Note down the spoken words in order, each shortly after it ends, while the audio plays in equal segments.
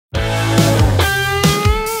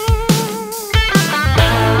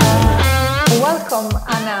welcome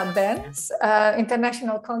Anna Berns,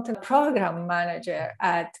 International Content Program Manager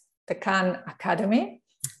at the Khan Academy.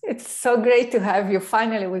 It's so great to have you.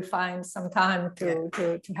 Finally, we find some time to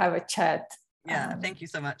have a chat. Yeah, thank you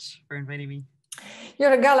so much for inviting me.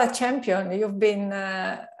 You're a GALA champion. You've been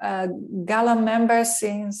a GALA member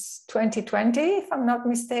since 2020, if I'm not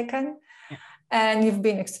mistaken. Yeah. And you've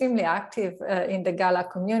been extremely active in the GALA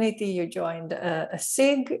community. You joined a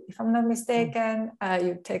SIG, if I'm not mistaken.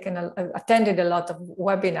 You've attended a lot of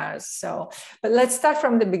webinars. But let's start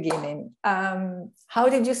from the beginning. How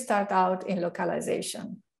did you start out in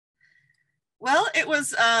localization? Well, it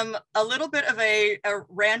was a little bit of a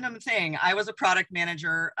random thing. I was a product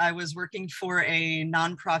manager. I was working for a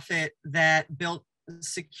nonprofit that built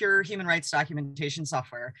secure human rights documentation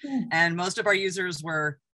software. And most of our users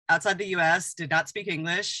were outside the US, did not speak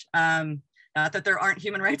English. Not that there aren't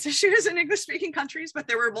human rights issues in English-speaking countries, but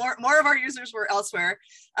there were more of our users were elsewhere.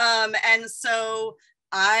 And so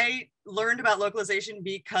I learned about localization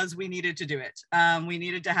because we needed to do it. We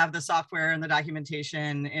needed to have the software and the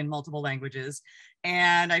documentation in multiple languages.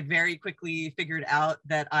 And I very quickly figured out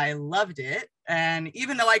that I loved it. And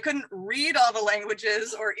even though I couldn't read all the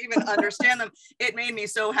languages or even understand them, it made me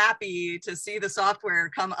so happy to see the software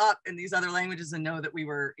come up in these other languages and know that we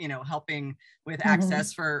were, helping with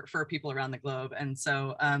access for people around the globe. And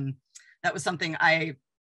so that was something I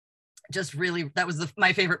just really, that was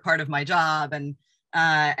my favorite part of my job. And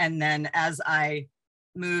then as I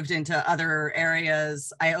moved into other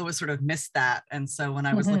areas, I always sort of missed that. And so when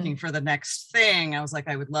I was looking for the next thing, I was like,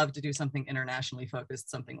 I would love to do something internationally focused,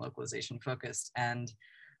 something localization focused. And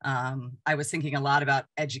I was thinking a lot about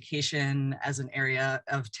education as an area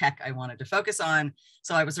of tech I wanted to focus on.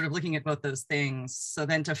 So I was sort of looking at both those things. So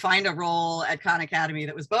then to find a role at Khan Academy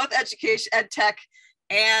that was both education, ed tech,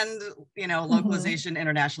 and localization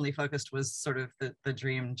internationally focused was sort of the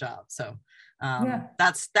dream job. So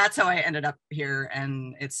that's how I ended up here,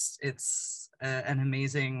 and it's an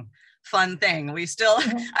amazing, fun thing. I still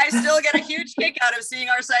get a huge kick out of seeing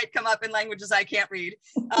our site come up in languages I can't read,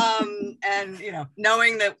 and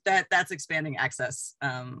knowing that that's expanding access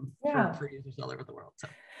for users all over the world.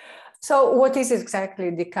 So what is exactly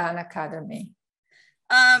the Khan Academy?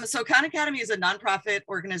 So Khan Academy is a nonprofit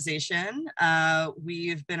organization.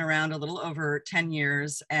 We've been around a little over 10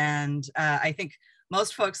 years, and I think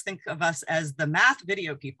most folks think of us as the math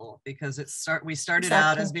video people because we started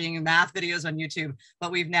out as being math videos on YouTube,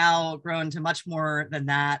 but we've now grown to much more than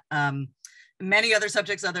that. Many other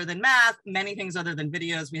subjects other than math, many things other than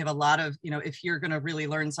videos. We have a lot of, if you're going to really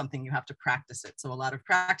learn something, you have to practice it. So a lot of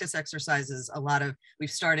practice exercises,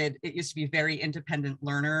 it used to be very independent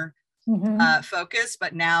learner focus,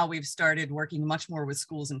 but now we've started working much more with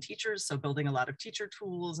schools and teachers, so building a lot of teacher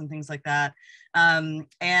tools and things like that, and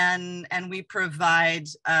we provide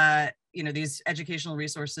these educational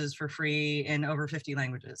resources for free in over 50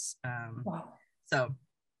 languages. So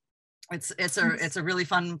it's a really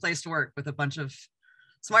fun place to work with a bunch of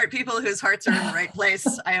smart people whose hearts are in the right place,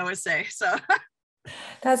 I always say. So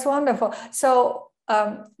that's wonderful. So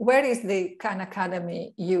where is the Khan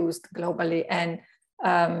Academy used globally, and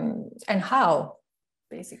how,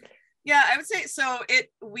 basically? Yeah, I would say so.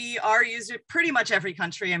 We are used in pretty much every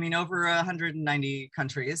country. I mean, over 190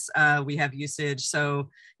 countries we have usage. So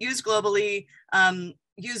used globally,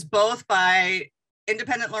 used both by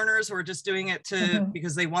independent learners who are just doing it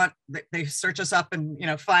because they search us up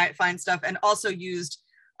and find stuff, and also used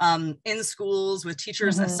in schools with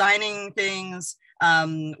teachers assigning things.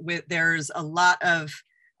 There's a lot of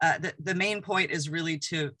the main point is really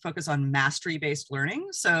to focus on mastery-based learning.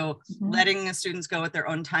 So letting students go at their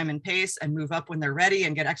own time and pace and move up when they're ready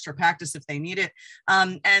and get extra practice if they need it.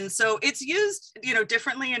 And so it's used,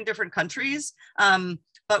 differently in different countries.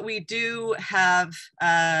 But we do have,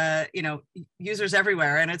 users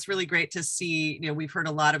everywhere. And it's really great to see, we've heard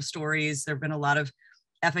a lot of stories. There've been a lot of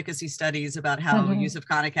efficacy studies about how use of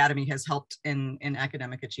Khan Academy has helped in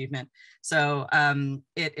academic achievement. So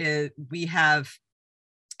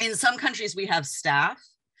in some countries, we have staff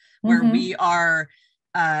where we are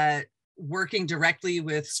working directly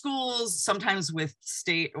with schools, sometimes with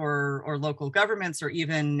state or local governments, or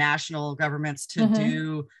even national governments to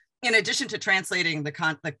do, in addition to translating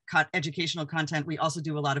the educational content, we also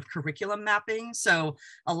do a lot of curriculum mapping. So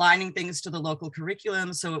aligning things to the local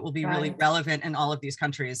curriculum so it will be really relevant in all of these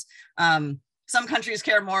countries. Some countries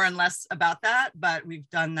care more and less about that, but we've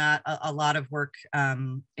done that a lot of work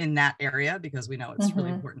in that area because we know it's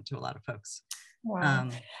really important to a lot of folks. Wow.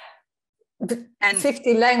 And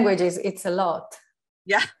 50 languages, it's a lot.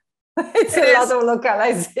 Yeah. It's a lot of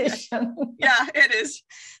localization. Yeah, it is.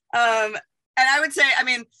 And I would say, I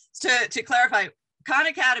mean, to clarify, Khan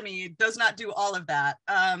Academy does not do all of that.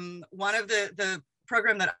 One of the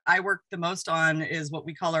program that I work the most on is what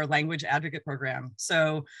we call our language advocate program.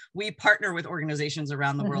 So we partner with organizations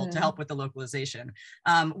around the world to help with the localization.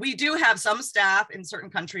 We do have some staff in certain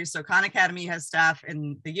countries. So Khan Academy has staff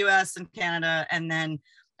in the US and Canada. And then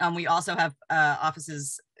we also have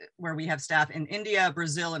offices where we have staff in India,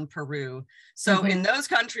 Brazil, and Peru. So in those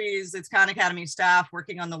countries, it's Khan Academy staff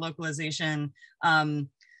working on the localization.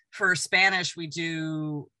 For Spanish, we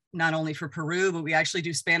do not only for Peru, but we actually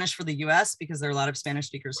do Spanish for the US because there are a lot of Spanish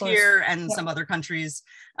speakers here and some other countries.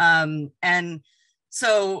 And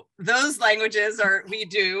so those languages we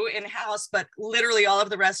do in-house, but literally all of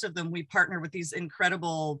the rest of them, we partner with these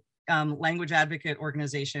incredible language advocate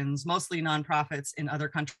organizations, mostly nonprofits in other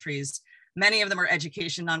countries. Many of them are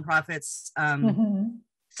education nonprofits.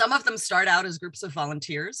 Some of them start out as groups of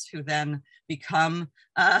volunteers who then become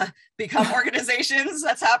organizations.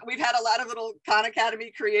 That's how we've had a lot of little Khan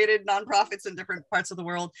Academy created nonprofits in different parts of the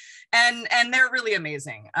world, and they're really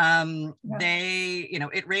amazing. They,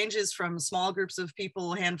 it ranges from small groups of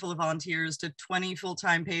people, handful of volunteers, to 20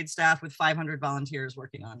 full-time paid staff with 500 volunteers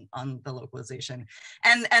working on the localization.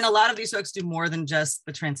 And a lot of these folks do more than just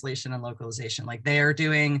the translation and localization. Like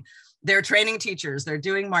they're training teachers, they're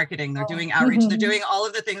doing marketing, they're doing outreach, they're doing all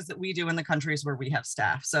of the things that we do in the countries where we have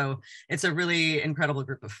staff. So it's a really incredible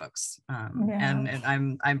group of folks,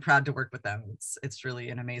 and I'm proud to work with them. It's really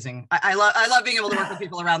an amazing. I love being able to work with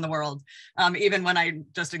people around the world, even when I'm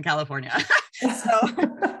just in California. So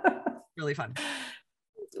really fun.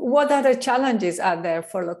 What other challenges are there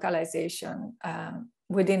for localization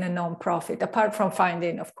within a nonprofit, apart from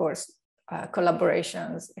finding, of course,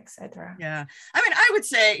 collaborations, etc.? Yeah, I mean, I would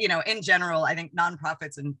say, in general, I think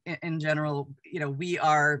nonprofits in general, we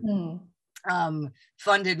are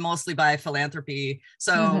funded mostly by philanthropy.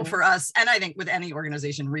 So for us, and I think with any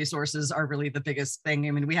organization, resources are really the biggest thing.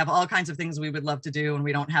 I mean, we have all kinds of things we would love to do, and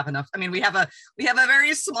we don't have enough. I mean, we have a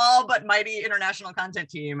very small but mighty international content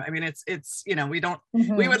team. I mean, it's we don't.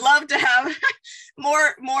 We would love to have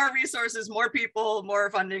more resources, more people, more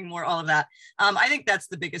funding, more all of that. I think that's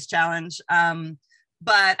the biggest challenge.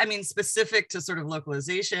 But I mean, specific to sort of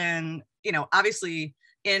localization, obviously,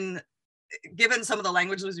 given some of the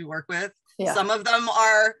languages we work with, some of them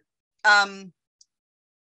are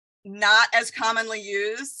not as commonly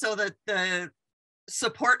used, so that the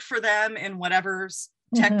support for them in whatever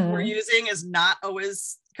tech we're using is not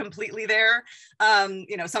always completely there.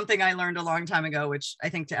 Something I learned a long time ago, which I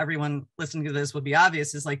think to everyone listening to this would be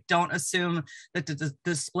obvious, is like, don't assume that the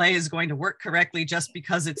display is going to work correctly just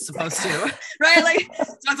because it's supposed to, right? Like, so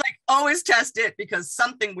it's like, always test it, because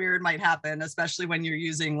something weird might happen, especially when you're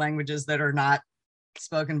using languages that are not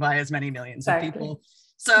spoken by as many millions of people.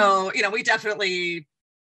 So, we definitely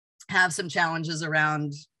have some challenges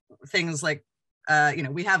around things like,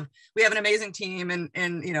 we have an amazing team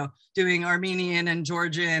in doing Armenian and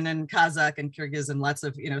Georgian and Kazakh and Kyrgyz and lots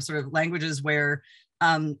of, sort of languages where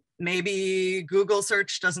maybe Google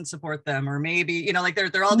search doesn't support them, or maybe, like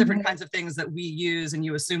they're all different kinds of things that we use and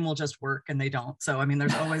you assume will just work, and they don't. So, I mean,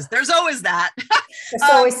 there's always that. There's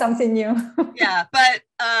always something new. Yeah. But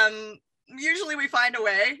usually we find a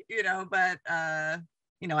way, but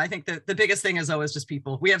I think that the biggest thing is always just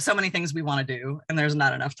people. We have so many things we want to do, and there's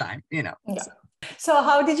not enough time, Yeah. So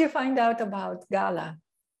how did you find out about GALA?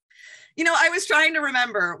 I was trying to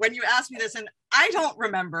remember when you asked me this, and I don't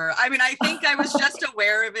remember. I mean, I think I was just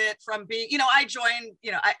aware of it from being, I joined,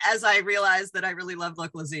 as I realized that I really love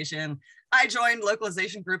localization, I joined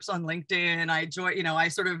localization groups on LinkedIn. I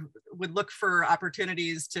sort of would look for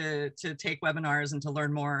opportunities to take webinars and to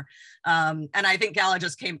learn more. And I think GALA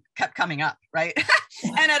just kept coming up, right?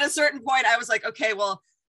 And at a certain point, I was like, okay, well,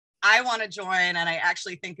 I want to join, and I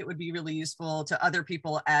actually think it would be really useful to other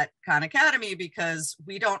people at Khan Academy, because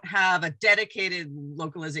we don't have a dedicated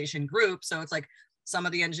localization group. So it's like, some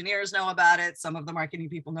of the engineers know about it, some of the marketing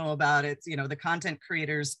people know about it, the content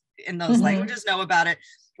creators in those languages know about it.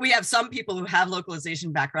 We have some people who have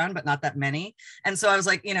localization background, but not that many. And so I was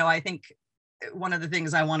like, I think one of the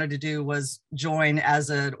things I wanted to do was join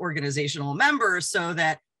as an organizational member, so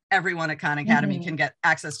that everyone at Khan Academy can get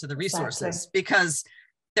access to the resources, because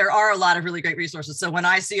there are a lot of really great resources. So when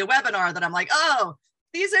I see a webinar that I'm like, oh,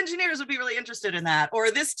 these engineers would be really interested in that, or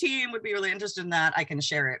this team would be really interested in that, I can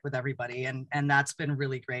share it with everybody. And that's been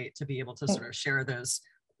really great to be able to sort of share those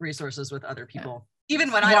resources with other people. Even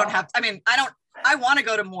when I don't have, I want to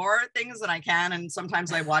go to more things than I can. And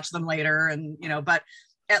sometimes I watch them later, and, but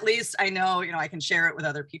at least I know, I can share it with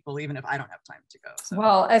other people, even if I don't have time to go. So.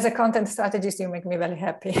 Well, as a content strategist, you make me very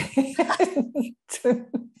happy.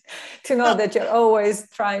 to know that you're always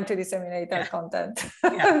trying to disseminate our content.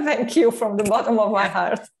 Thank you from the bottom of my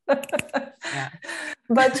heart.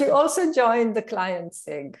 But you also joined the client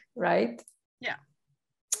SIG, right? Yeah.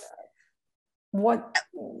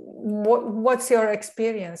 What's your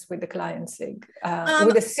experience with the client SIG,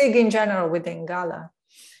 with the SIG in general within GALA?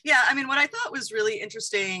 Yeah, I mean, what I thought was really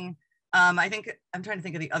interesting, I think, I'm trying to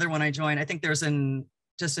think of the other one I joined. I think there's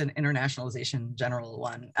just an internationalization general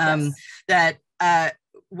one, that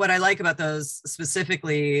what I like about those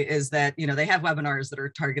specifically is that, you know, they have webinars that are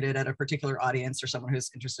targeted at a particular audience or someone who's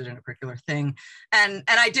interested in a particular thing. And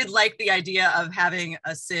I did like the idea of having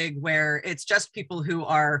a SIG where it's just people who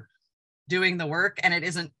are doing the work and it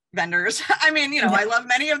isn't vendors. I mean, you know, I love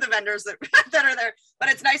many of the vendors that are there, but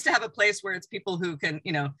it's nice to have a place where it's people who can,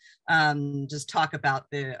 you know, just talk about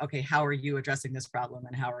okay, how are you addressing this problem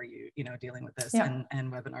and how are you, you know, dealing with this, and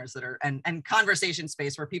webinars that are, and conversation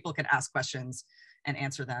space where people can ask questions and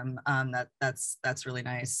answer them. That's really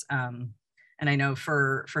nice. And I know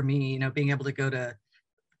for me, you know, being able to go to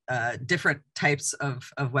different types of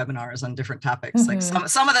webinars on different topics, like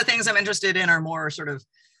some of the things I'm interested in are more sort of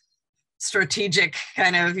strategic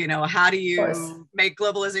kind of, you know, how do you make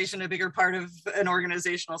globalization a bigger part of an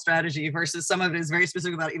organizational strategy, versus some of it is very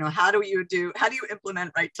specific about, you know, how do you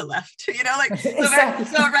implement right to left, you know, like, exactly.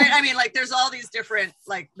 so right. I mean, like, there's all these different,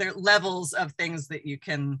 like, there levels of things that you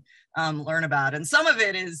can learn about. And some of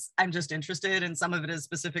it is, I'm just interested, and some of it is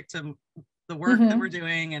specific to the work that we're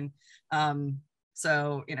doing. And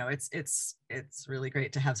so, you know, it's really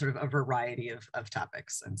great to have sort of a variety of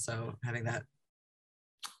topics. And so having that.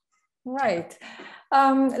 Right.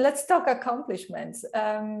 Let's talk accomplishments.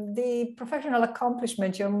 The professional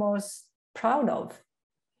accomplishment you're most proud of?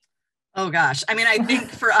 Oh, gosh. I mean, I think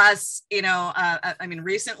for us, you know, I mean,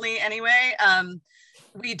 recently anyway,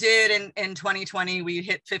 we did in 2020, we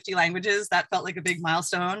hit 50 languages. That felt like a big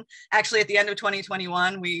milestone. Actually, at the end of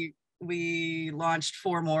 2021, we launched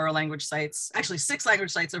 4 more language sites, actually 6 language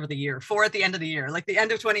sites over the year, 4 at the end of the year. Like, the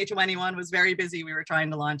end of 2021 was very busy. We were trying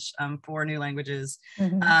to launch 4 new languages.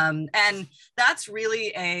 And that's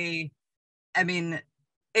really I mean,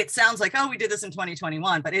 it sounds like, oh, we did this in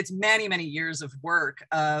 2021, but it's many, many years of work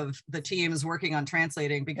of the teams working on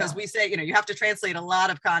translating, because we say, you know, you have to translate a lot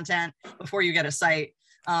of content before you get a site.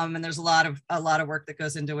 And there's a lot of work that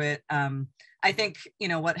goes into it. I think, you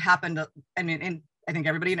know, what happened, I mean, I think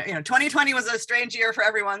everybody, you know, 2020 was a strange year for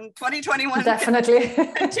everyone. 2021 definitely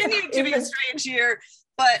continued to be a strange year.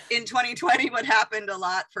 But in 2020, what happened a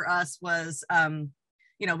lot for us was,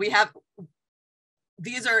 you know,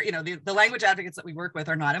 these are, you know, the language advocates that we work with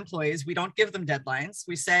are not employees. We don't give them deadlines.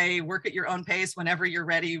 We say, work at your own pace. Whenever you're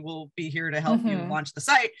ready, we'll be here to help you launch the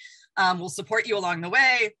site. We'll support you along the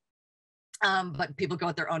way. But people go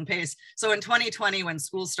at their own pace. So in 2020, when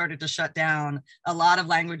schools started to shut down, a lot of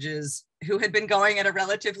languages who had been going at a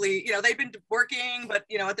relatively, you know, they've been working, but,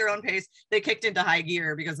 you know, at their own pace, they kicked into high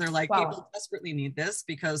gear, because they're like, people desperately need this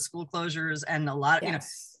because school closures and a lot, you know,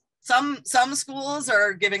 some schools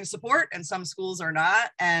are giving support and some schools are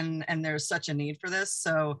not. And there's such a need for this.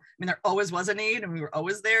 So, I mean, there always was a need and we were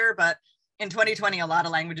always there, but in 2020, a lot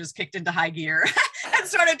of languages kicked into high gear and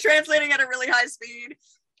started translating at a really high speed.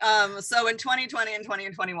 So in 2020 and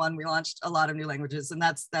 2021, we launched a lot of new languages, and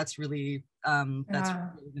that's really really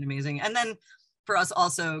been amazing. And then for us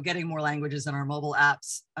also getting more languages in our mobile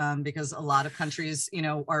apps, because a lot of countries, you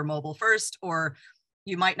know, are mobile first, or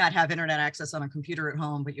you might not have internet access on a computer at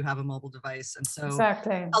home, but you have a mobile device. And so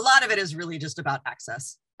a lot of it is really just about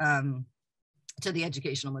access to the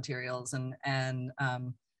educational materials, and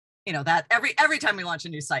you know, that every time we launch a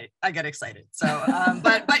new site, I get excited. So,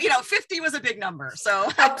 but you know, 50 was a big number. So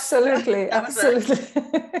absolutely.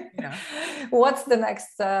 Yeah. What's the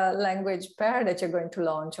next language pair that you're going to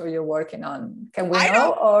launch or you're working on? Can we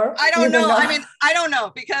know? Or I don't know. I mean, I don't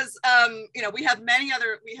know, because you know, we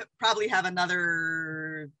probably have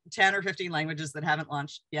another 10 or 15 languages that haven't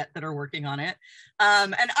launched yet that are working on it.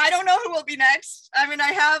 And I don't know who will be next. I mean,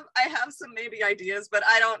 I have some maybe ideas, but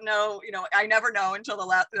I don't know. You know, I never know until the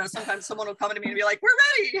last. You know, sometimes someone will come to me and be like, "We're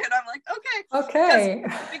ready," and I'm like, "Okay."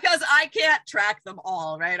 Because I can't track them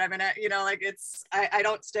all, right? I mean, you know, like, I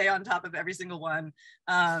don't stay on top of every single one.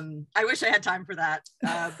 I wish I had time for that,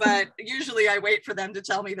 but usually I wait for them to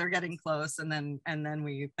tell me they're getting close, and then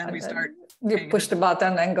we start. You push the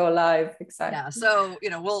button and go live. Exactly. Yeah. So, you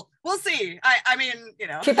know, we'll see. I mean, you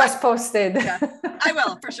know, keep us posted. Yeah, I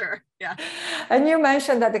will, for sure. Yeah. And you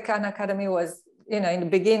mentioned that the Khan Academy was, you know, in the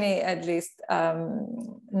beginning at least,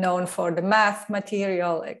 known for the math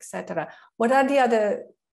material, etc. What are the other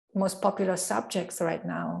most popular subjects right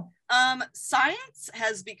now? Science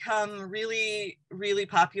has become really, really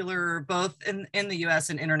popular both in the US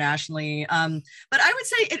and internationally. But I would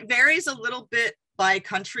say it varies a little bit by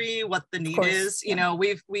country, what the need is. You know,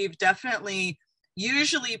 we've definitely,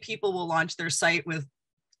 usually people will launch their site with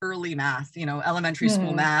early math, you know, elementary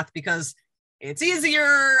school math, because it's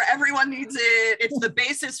easier, everyone needs it, it's the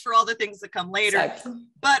basis for all the things that come later. Exactly.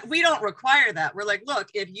 But we don't require that. We're like, look,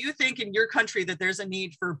 if you think in your country that there's a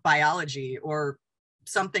need for biology or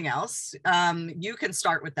something else, you can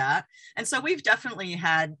start with that. And so we've definitely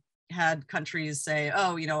had countries say,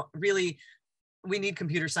 oh, you know, really, we need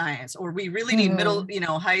computer science, or we really need middle, you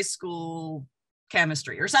know, high school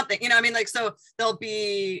chemistry or something, you know, I mean, like, so there'll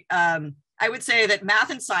be, I would say that math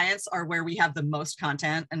and science are where we have the most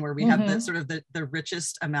content and where we have the sort of the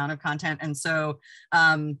richest amount of content. And so,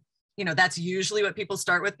 you know, that's usually what people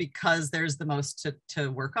start with because there's the most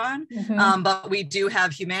to work on. But we do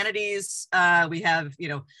have humanities. We have, you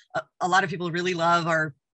know, a lot of people really love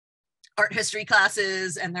our art history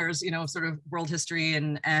classes, and there's, you know, sort of world history,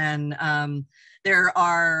 and there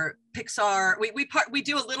are Pixar. We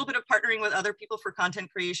do a little bit of partnering with other people for content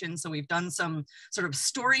creation. So we've done some sort of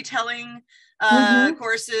storytelling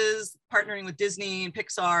courses, partnering with Disney and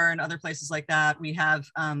Pixar and other places like that. We have,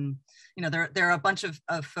 you know, there are a bunch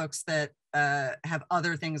of folks that have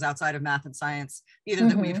other things outside of math and science, either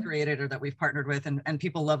that we've created or that we've partnered with, and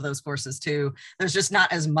people love those courses too. There's just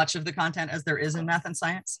not as much of the content as there is in math and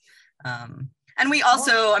science. And we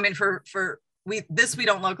also, I mean, we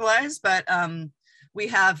don't localize, but we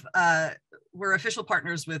have, we're official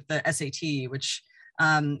partners with the SAT, which,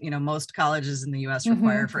 you know, most colleges in the US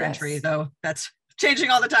require for entry, though that's changing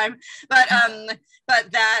all the time. But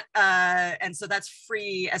that, and so that's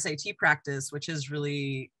free SAT practice, which has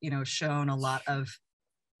really, you know, shown a lot of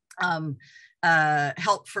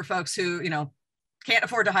help for folks who, you know, can't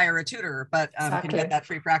afford to hire a tutor, but can get that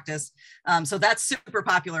free practice. So that's super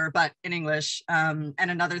popular, but in English. And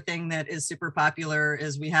another thing that is super popular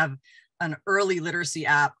is we have an early literacy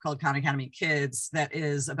app called Khan Academy Kids that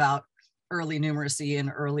is about early numeracy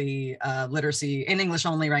and early literacy in English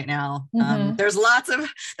only right now. There's lots of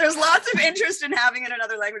interest in having it in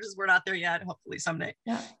other languages. We're not there yet. Hopefully someday.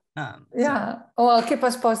 Well, keep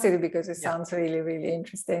us posted because it sounds really, really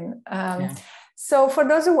interesting. So for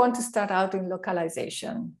those who want to start out in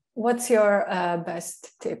localization, what's your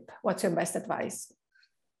best tip? What's your best advice?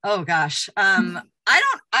 Oh gosh, I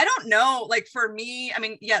don't know. Like for me, I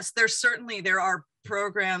mean, yes, there are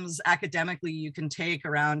programs academically you can take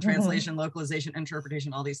around translation, localization,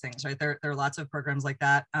 interpretation, all these things, right? There are lots of programs like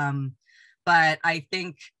that. But I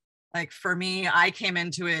think, like for me, I came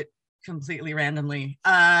into it completely randomly,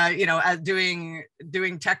 you know, as doing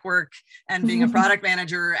tech work and being a product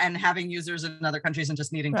manager and having users in other countries and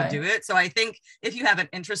just needing to do it. So I think if you have an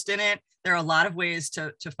interest in it, there are a lot of ways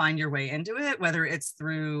to find your way into it, whether it's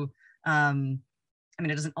through, I mean,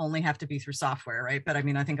 it doesn't only have to be through software, right? But I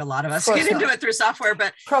mean, I think a lot of us get into it through software,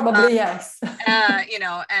 but probably yes. You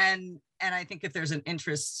know, and I think if there's an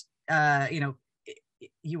interest, you know,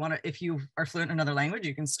 you want to, if you are fluent in another language,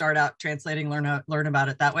 you can start out translating, learn about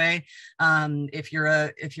it that way. If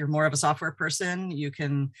you're more of a software person, you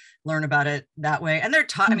can learn about it that way. And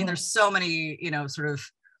I mean, there's so many, you know, sort of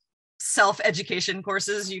self-education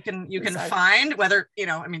courses you can find, whether, you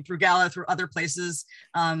know, I mean, through GALA, through other places.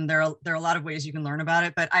 There are a lot of ways you can learn about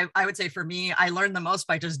it, but I would say for me, I learned the most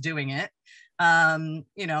by just doing it.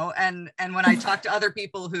 You know, and when I talk to other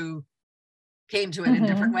people who came to it in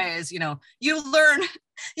different ways, you know, you learn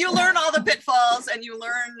all the pitfalls, and you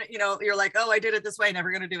learn, you know, you're like, oh, I did it this way, never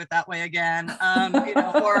going to do it that way again. You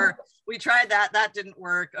know, or we tried that didn't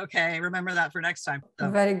work. Okay, remember that for next time. So.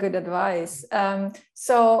 Very good advice.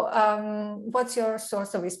 So what's your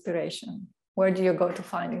source of inspiration? Where do you go to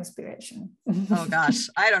find inspiration? Oh gosh,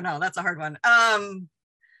 I don't know. That's a hard one.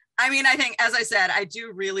 I mean, I think, as I said,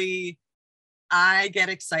 I get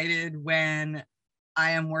excited when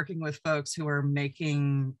I am working with folks who are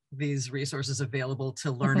making these resources available to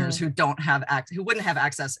learners who wouldn't have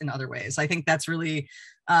access in other ways. I think that's really,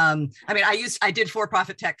 I mean, I did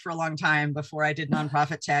for-profit tech for a long time before I did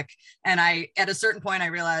nonprofit tech. And at a certain point I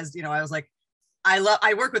realized, you know, I was like,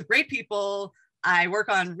 I work with great people. I work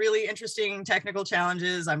on really interesting technical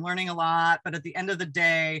challenges. I'm learning a lot, but at the end of the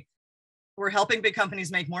day, we're helping big companies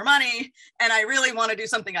make more money. And I really want to do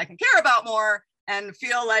something I can care about more and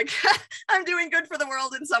feel like I'm doing good for the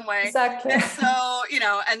world in some way. Exactly. And so, you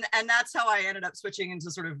know, and that's how I ended up switching into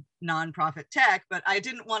sort of nonprofit tech, but I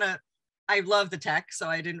love the tech, so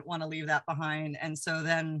I didn't want to leave that behind. And so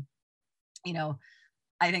then, you know,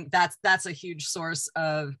 I think that's a huge source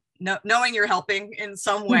of knowing you're helping in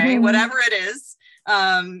some way, whatever it is,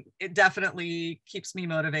 it definitely keeps me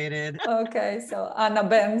motivated. Okay, so Anna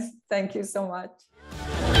Berns, thank you so much.